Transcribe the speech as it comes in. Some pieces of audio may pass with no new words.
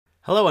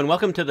Hello and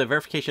welcome to the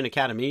Verification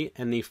Academy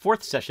and the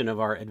fourth session of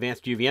our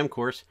Advanced UVM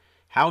course,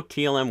 How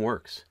TLM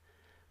Works.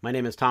 My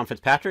name is Tom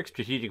Fitzpatrick,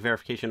 Strategic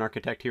Verification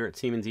Architect here at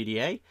Siemens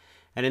EDA,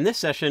 and in this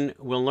session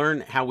we'll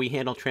learn how we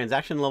handle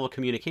transaction-level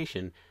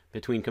communication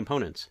between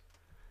components.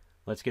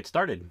 Let's get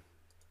started.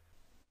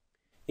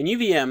 In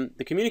UVM,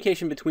 the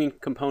communication between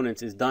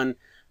components is done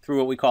through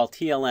what we call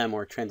TLM,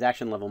 or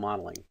transaction-level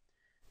modeling.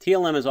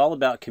 TLM is all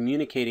about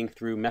communicating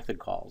through method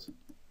calls.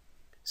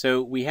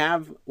 So we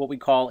have what we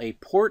call a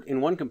port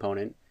in one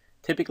component,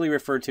 typically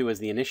referred to as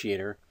the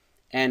initiator,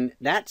 and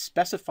that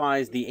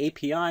specifies the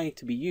API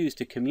to be used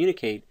to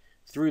communicate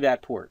through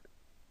that port.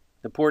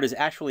 The port is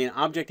actually an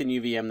object in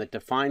UVM that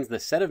defines the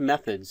set of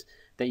methods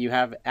that you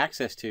have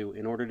access to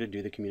in order to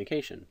do the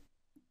communication.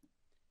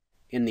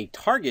 In the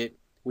target,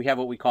 we have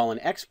what we call an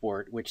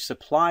export, which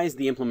supplies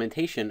the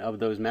implementation of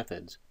those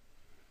methods.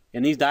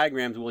 In these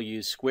diagrams, we'll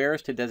use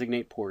squares to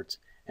designate ports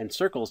and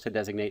circles to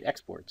designate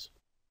exports.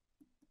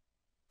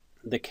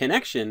 The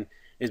connection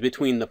is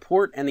between the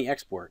port and the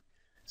export.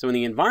 So in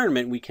the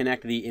environment, we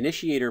connect the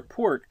initiator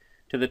port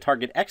to the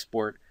target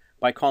export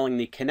by calling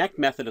the connect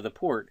method of the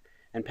port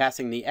and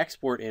passing the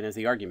export in as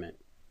the argument.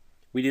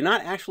 We do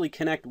not actually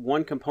connect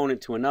one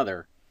component to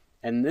another,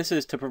 and this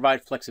is to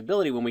provide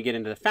flexibility when we get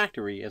into the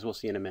factory, as we'll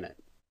see in a minute.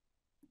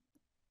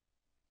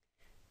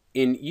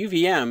 In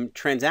UVM,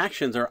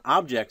 transactions are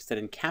objects that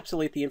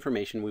encapsulate the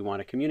information we want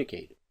to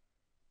communicate.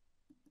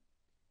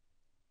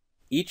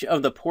 Each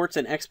of the ports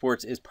and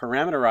exports is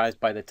parameterized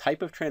by the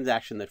type of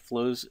transaction that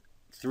flows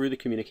through the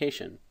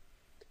communication.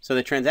 So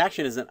the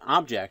transaction is an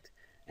object,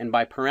 and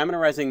by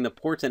parameterizing the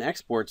ports and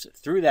exports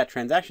through that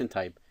transaction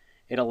type,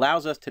 it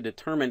allows us to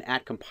determine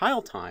at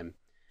compile time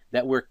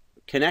that we're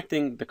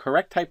connecting the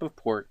correct type of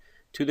port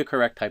to the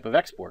correct type of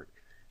export.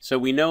 So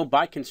we know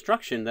by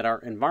construction that our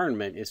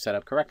environment is set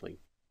up correctly.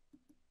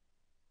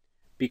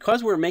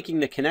 Because we're making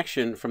the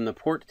connection from the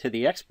port to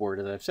the export,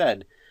 as I've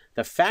said,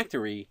 the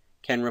factory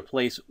can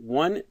replace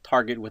one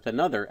target with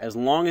another as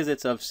long as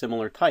it's of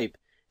similar type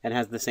and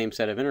has the same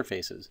set of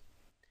interfaces.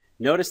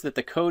 Notice that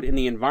the code in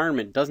the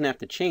environment doesn't have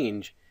to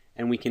change,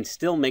 and we can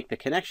still make the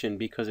connection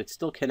because it's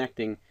still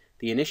connecting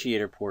the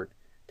initiator port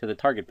to the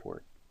target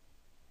port.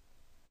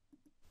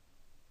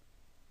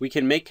 We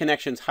can make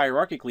connections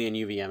hierarchically in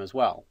UVM as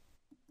well.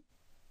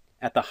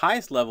 At the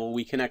highest level,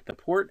 we connect the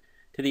port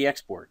to the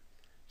export.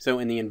 So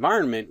in the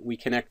environment, we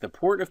connect the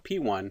port of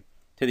P1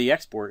 to the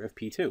export of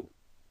P2.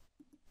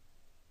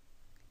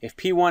 If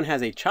P1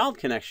 has a child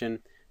connection,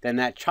 then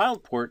that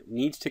child port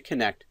needs to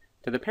connect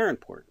to the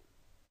parent port.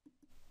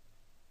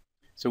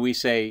 So we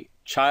say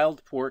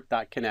child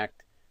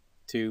port.connect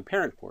to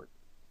parent port.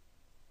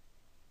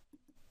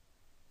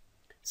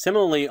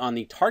 Similarly, on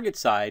the target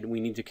side, we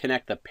need to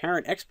connect the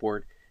parent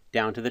export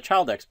down to the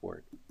child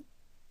export.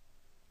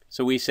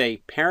 So we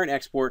say parent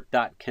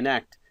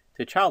export.connect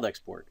to child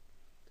export.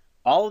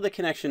 All of the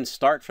connections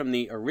start from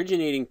the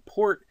originating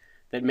port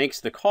that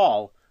makes the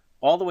call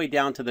all the way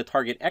down to the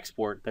target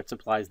export that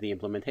supplies the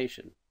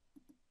implementation.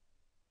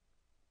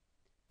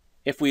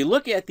 If we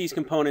look at these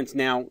components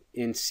now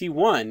in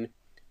C1,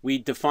 we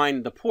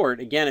define the port.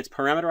 Again, it's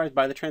parameterized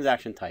by the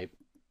transaction type,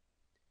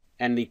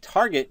 and the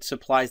target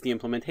supplies the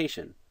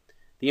implementation.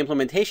 The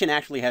implementation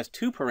actually has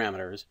two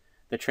parameters,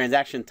 the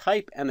transaction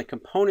type and the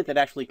component that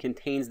actually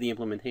contains the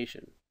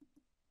implementation.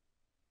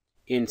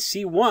 In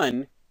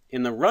C1,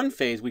 in the run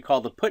phase, we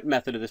call the put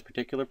method of this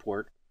particular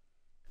port,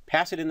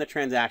 pass it in the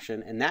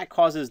transaction, and that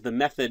causes the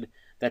method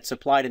that's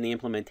supplied in the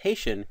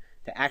implementation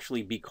to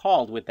actually be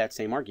called with that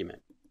same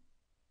argument.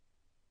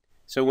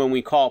 So when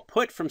we call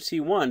put from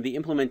C1, the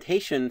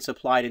implementation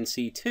supplied in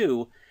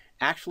C2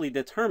 actually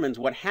determines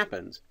what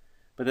happens.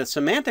 But the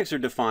semantics are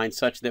defined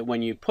such that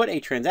when you put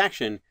a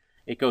transaction,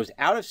 it goes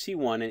out of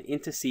C1 and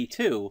into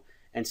C2,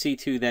 and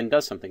C2 then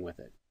does something with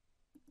it.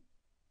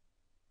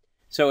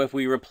 So if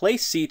we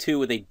replace C2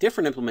 with a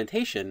different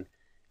implementation,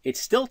 it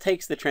still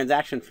takes the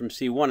transaction from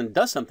C1 and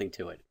does something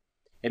to it.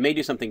 It may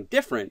do something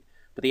different,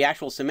 but the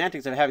actual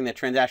semantics of having that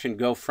transaction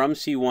go from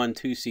C1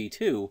 to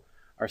C2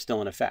 are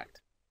still in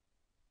effect.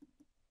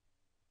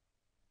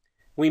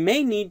 We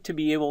may need to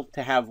be able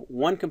to have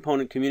one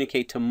component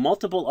communicate to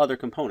multiple other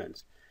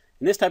components.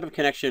 And this type of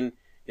connection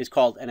is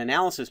called an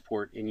analysis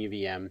port in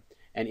UVM,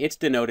 and it's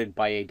denoted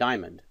by a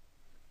diamond.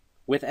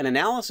 With an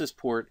analysis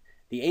port,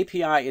 the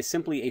API is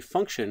simply a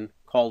function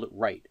called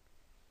write.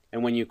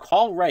 And when you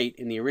call write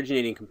in the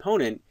originating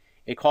component,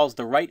 it calls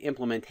the write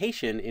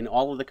implementation in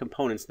all of the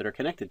components that are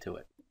connected to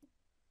it.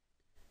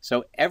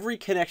 So every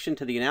connection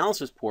to the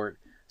analysis port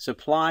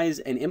supplies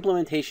an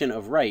implementation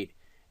of write,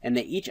 and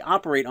they each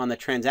operate on the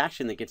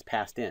transaction that gets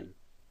passed in.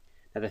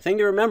 Now the thing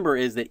to remember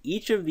is that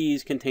each of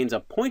these contains a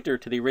pointer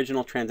to the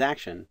original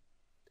transaction.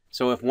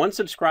 So if one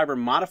subscriber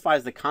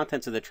modifies the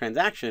contents of the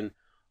transaction,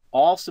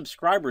 all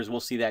subscribers will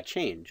see that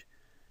change.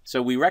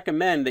 So we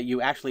recommend that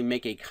you actually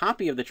make a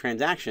copy of the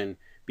transaction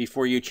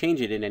before you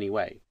change it in any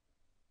way.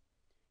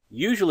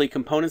 Usually,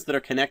 components that are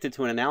connected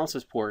to an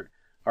analysis port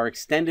are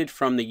extended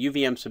from the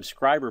UVM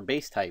subscriber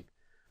base type,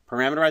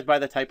 parameterized by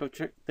the type of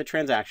the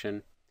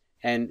transaction,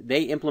 and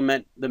they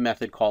implement the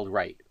method called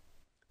write.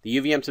 The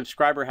UVM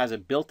subscriber has a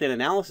built-in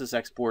analysis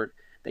export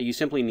that you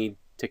simply need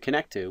to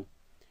connect to,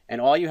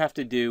 and all you have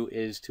to do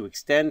is to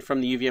extend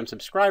from the UVM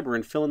subscriber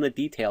and fill in the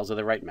details of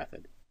the write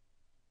method.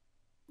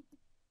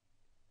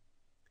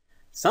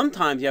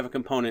 Sometimes you have a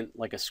component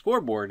like a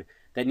scoreboard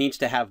that needs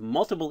to have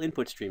multiple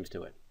input streams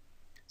to it.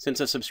 Since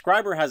a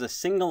subscriber has a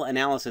single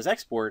analysis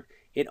export,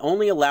 it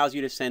only allows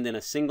you to send in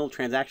a single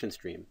transaction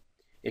stream.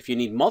 If you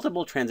need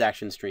multiple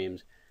transaction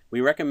streams, we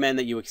recommend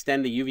that you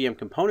extend the UVM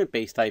component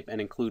base type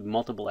and include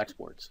multiple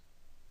exports.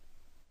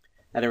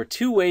 Now, there are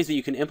two ways that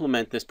you can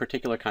implement this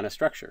particular kind of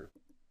structure.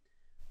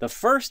 The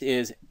first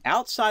is,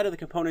 outside of the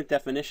component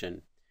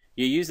definition,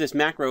 you use this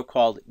macro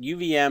called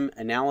UVM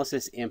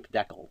analysis imp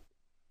decal.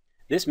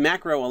 This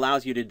macro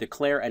allows you to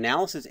declare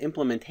analysis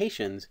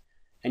implementations,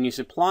 and you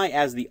supply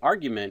as the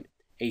argument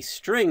a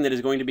string that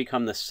is going to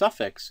become the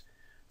suffix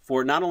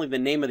for not only the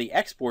name of the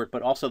export,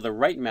 but also the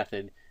write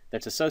method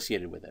that's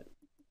associated with it.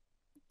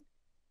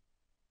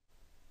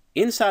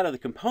 Inside of the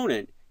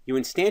component, you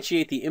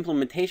instantiate the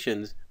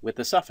implementations with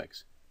the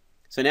suffix.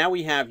 So now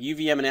we have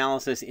UVM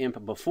analysis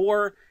imp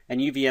before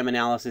and UVM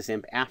analysis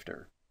imp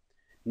after.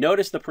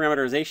 Notice the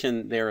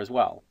parameterization there as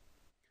well.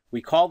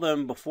 We call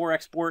them before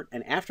export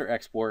and after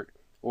export,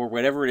 or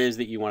whatever it is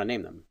that you want to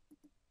name them.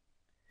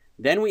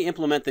 Then we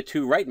implement the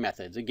two write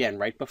methods, again,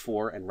 right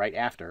before and right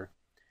after.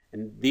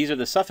 And these are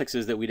the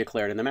suffixes that we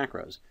declared in the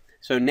macros.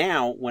 So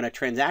now, when a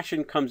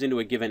transaction comes into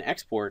a given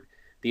export,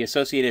 the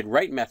associated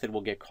write method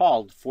will get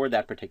called for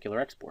that particular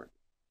export.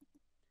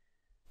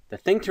 The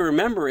thing to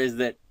remember is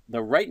that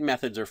the write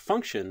methods are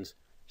functions,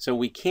 so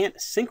we can't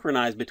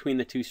synchronize between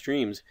the two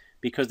streams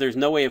because there's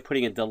no way of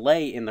putting a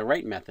delay in the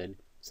write method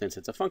since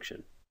it's a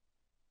function.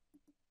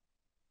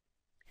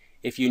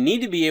 If you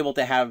need to be able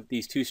to have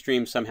these two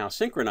streams somehow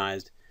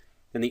synchronized,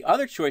 then the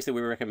other choice that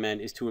we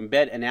recommend is to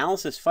embed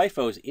analysis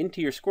FIFOs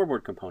into your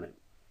scoreboard component.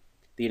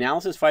 The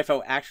analysis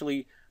FIFO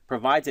actually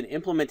provides an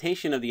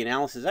implementation of the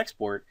analysis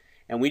export,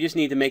 and we just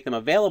need to make them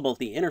available at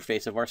the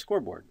interface of our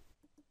scoreboard.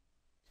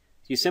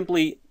 You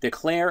simply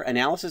declare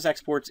analysis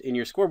exports in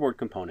your scoreboard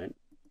component,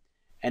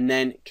 and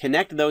then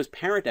connect those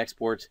parent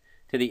exports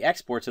to the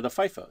exports of the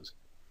FIFOs.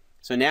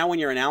 So now when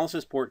your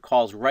analysis port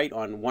calls write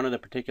on one of the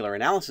particular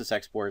analysis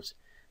exports,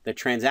 the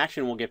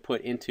transaction will get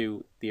put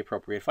into the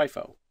appropriate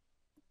FIFO.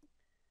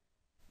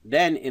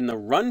 Then in the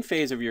run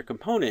phase of your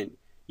component,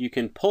 you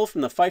can pull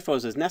from the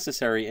FIFOs as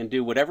necessary and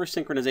do whatever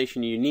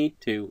synchronization you need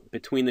to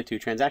between the two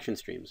transaction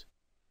streams.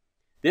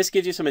 This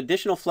gives you some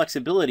additional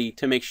flexibility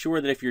to make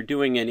sure that if you're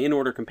doing an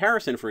in-order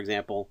comparison, for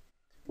example,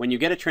 when you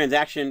get a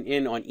transaction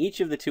in on each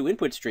of the two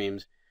input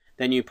streams,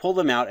 then you pull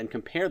them out and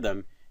compare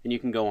them, and you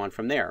can go on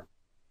from there.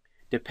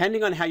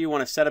 Depending on how you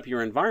want to set up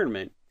your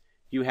environment,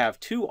 you have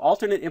two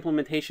alternate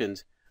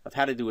implementations of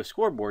how to do a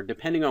scoreboard,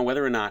 depending on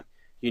whether or not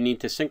you need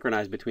to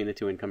synchronize between the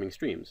two incoming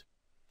streams.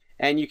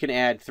 And you can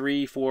add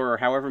 3, 4, or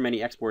however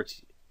many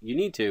exports you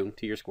need to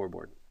your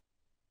scoreboard.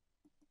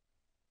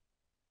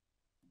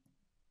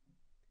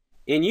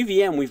 In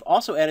UVM, we've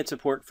also added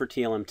support for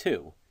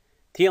TLM2.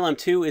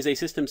 TLM2 is a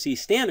System C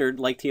standard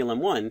like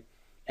TLM1,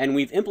 and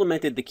we've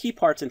implemented the key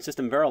parts in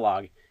System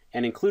Verilog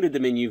and included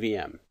them in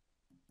UVM.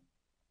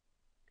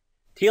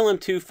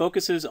 TLM2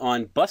 focuses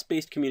on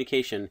bus-based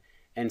communication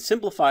and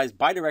simplifies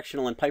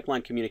bidirectional and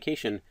pipeline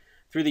communication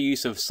through the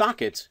use of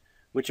sockets,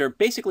 which are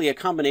basically a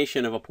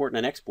combination of a port and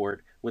an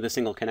export with a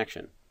single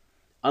connection.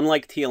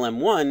 Unlike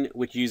TLM1,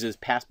 which uses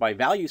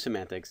pass-by-value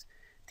semantics,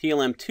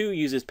 TLM2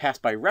 uses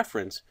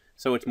pass-by-reference,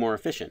 so it's more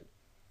efficient.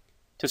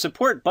 To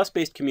support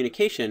bus-based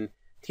communication,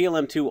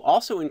 TLM2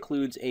 also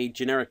includes a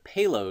generic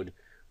payload,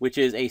 which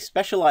is a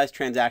specialized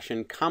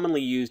transaction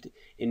commonly used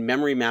in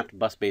memory-mapped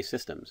bus-based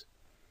systems.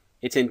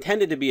 It's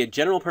intended to be a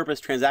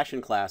general-purpose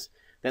transaction class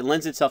that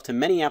lends itself to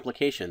many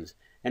applications,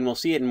 and we'll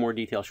see it in more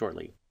detail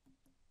shortly.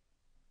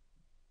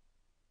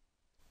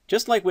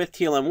 Just like with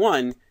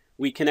TLM1,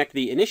 we connect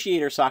the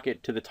initiator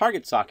socket to the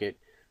target socket,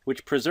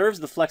 which preserves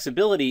the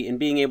flexibility in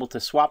being able to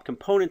swap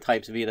component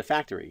types via the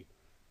factory.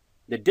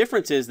 The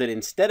difference is that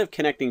instead of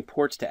connecting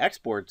ports to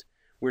exports,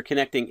 we're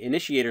connecting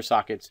initiator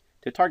sockets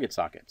to target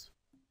sockets.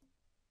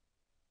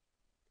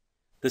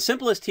 The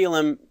simplest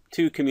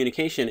TLM2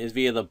 communication is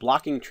via the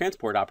blocking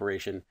transport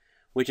operation,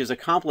 which is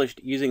accomplished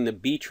using the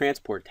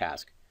bTransport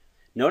task.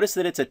 Notice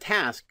that it's a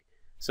task,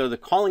 so the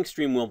calling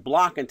stream will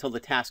block until the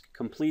task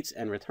completes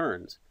and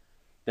returns.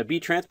 The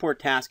bTransport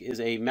task is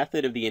a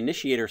method of the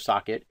initiator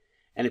socket,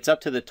 and it's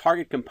up to the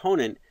target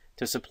component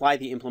to supply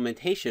the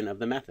implementation of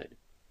the method.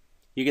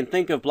 You can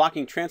think of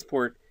blocking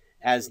transport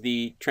as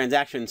the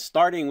transaction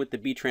starting with the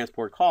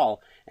bTransport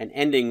call and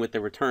ending with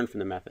the return from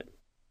the method.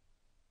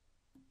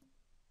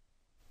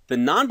 The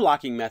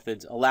non-blocking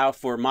methods allow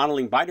for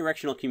modeling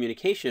bidirectional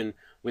communication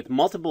with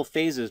multiple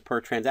phases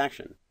per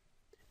transaction.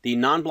 The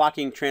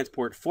non-blocking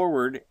transport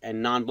forward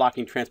and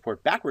non-blocking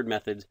transport backward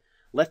methods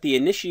let the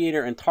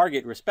initiator and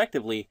target,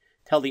 respectively,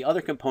 tell the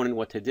other component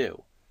what to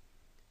do.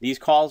 These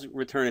calls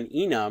return an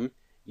enum,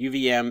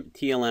 UVM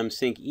TLM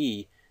sync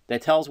E,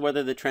 that tells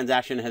whether the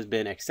transaction has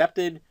been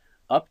accepted,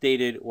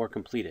 updated, or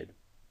completed.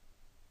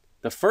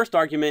 The first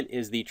argument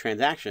is the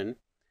transaction.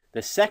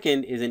 The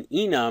second is an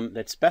enum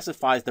that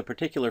specifies the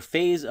particular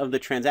phase of the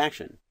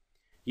transaction.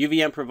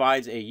 UVM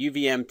provides a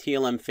UVM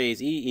TLM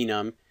phase E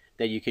enum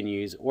that you can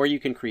use, or you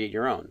can create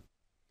your own.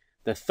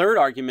 The third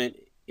argument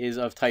is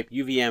of type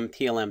UVM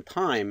TLM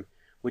time,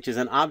 which is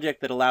an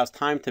object that allows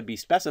time to be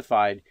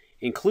specified,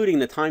 including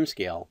the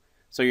timescale,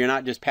 so you're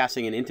not just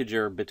passing an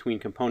integer between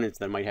components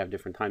that might have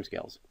different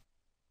timescales.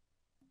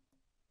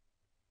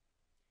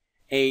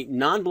 A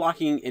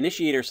non-blocking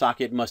initiator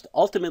socket must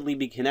ultimately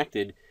be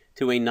connected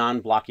to a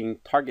non-blocking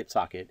target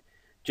socket,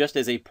 just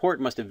as a port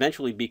must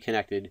eventually be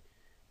connected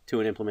to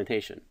an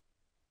implementation.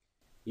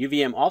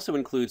 UVM also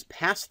includes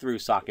pass-through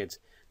sockets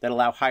that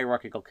allow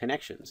hierarchical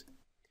connections.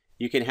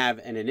 You can have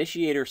an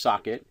initiator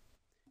socket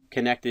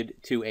connected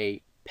to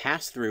a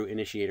pass-through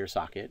initiator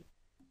socket,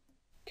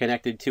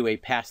 connected to a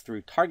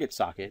pass-through target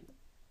socket,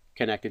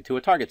 connected to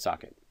a target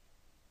socket.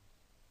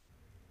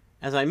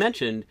 As I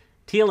mentioned,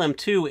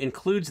 TLM2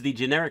 includes the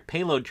generic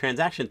payload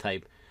transaction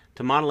type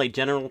to model a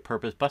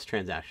general-purpose bus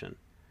transaction.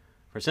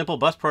 For simple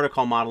bus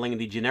protocol modeling,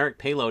 the generic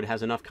payload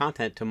has enough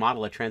content to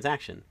model a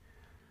transaction.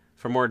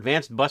 For more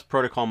advanced bus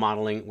protocol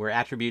modeling, where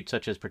attributes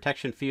such as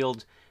protection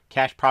fields,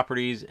 cache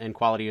properties, and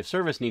quality of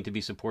service need to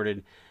be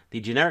supported, the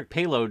generic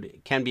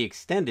payload can be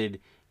extended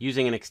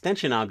using an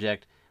extension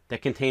object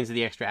that contains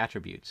the extra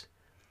attributes.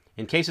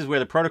 In cases where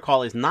the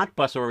protocol is not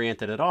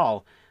bus-oriented at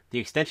all, the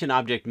extension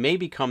object may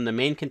become the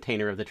main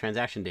container of the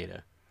transaction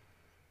data.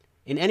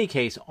 In any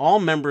case, all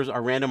members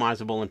are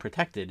randomizable and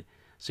protected,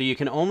 so you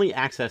can only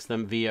access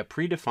them via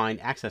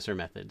predefined accessor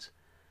methods.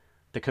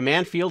 The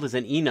command field is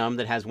an enum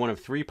that has one of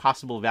three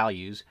possible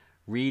values: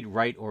 read,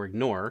 write, or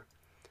ignore.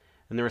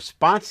 And the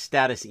response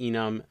status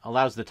enum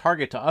allows the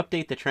target to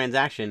update the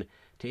transaction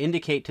to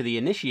indicate to the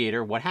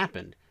initiator what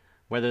happened,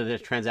 whether the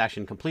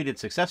transaction completed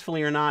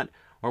successfully or not,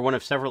 or one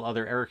of several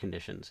other error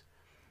conditions.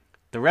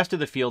 The rest of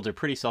the fields are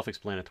pretty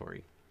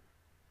self-explanatory.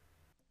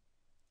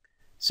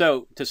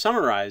 So, to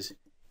summarize,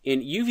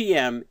 in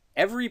UVM,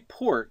 every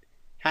port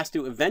has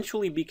to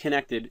eventually be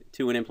connected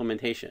to an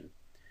implementation.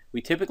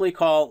 We typically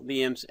call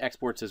the IMPs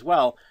exports as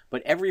well,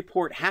 but every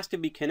port has to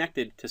be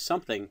connected to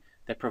something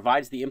that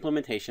provides the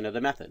implementation of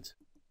the methods.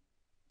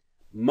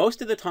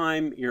 Most of the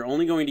time, you're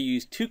only going to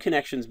use two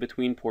connections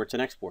between ports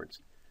and exports.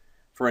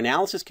 For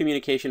analysis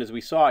communication, as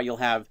we saw, you'll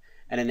have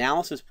an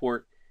analysis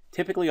port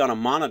typically on a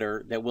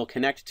monitor that will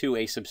connect to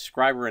a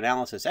subscriber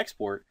analysis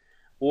export,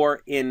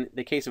 or in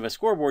the case of a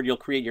scoreboard, you'll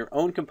create your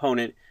own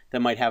component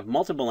that might have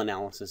multiple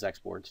analysis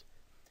exports.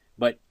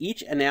 But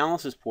each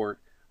analysis port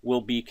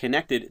will be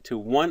connected to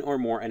one or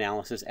more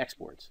analysis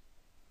exports.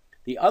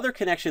 The other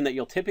connection that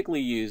you'll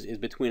typically use is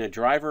between a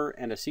driver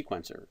and a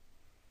sequencer.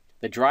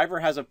 The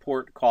driver has a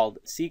port called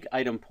seek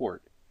item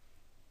port.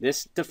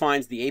 This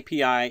defines the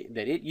API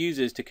that it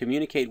uses to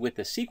communicate with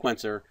the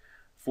sequencer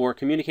for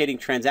communicating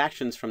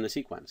transactions from the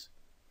sequence.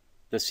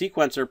 The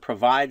sequencer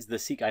provides the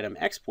seek item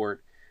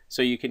export,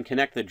 so you can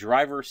connect the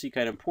driver seek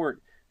item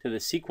port to the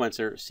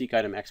sequencer seek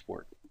item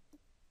export.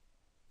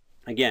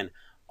 Again,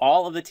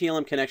 all of the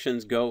TLM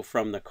connections go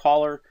from the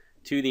caller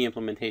to the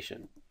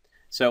implementation.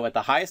 So at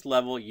the highest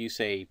level, you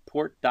say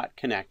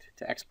port.connect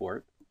to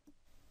export.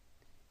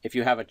 If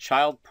you have a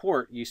child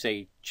port, you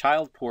say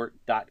child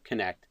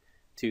port.connect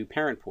to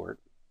parent port.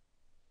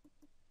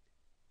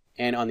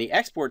 And on the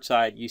export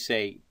side, you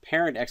say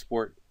parent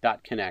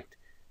export.connect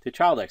to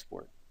child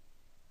export.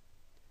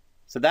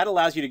 So that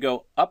allows you to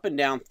go up and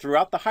down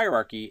throughout the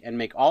hierarchy and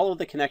make all of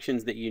the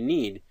connections that you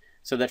need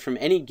so that from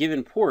any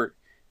given port,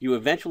 you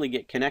eventually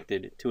get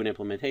connected to an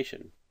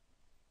implementation.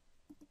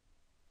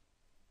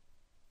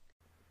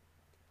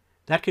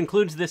 That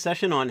concludes this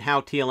session on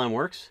how TLM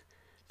works.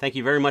 Thank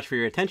you very much for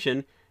your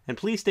attention, and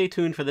please stay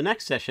tuned for the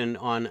next session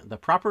on the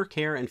proper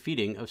care and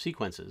feeding of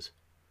sequences.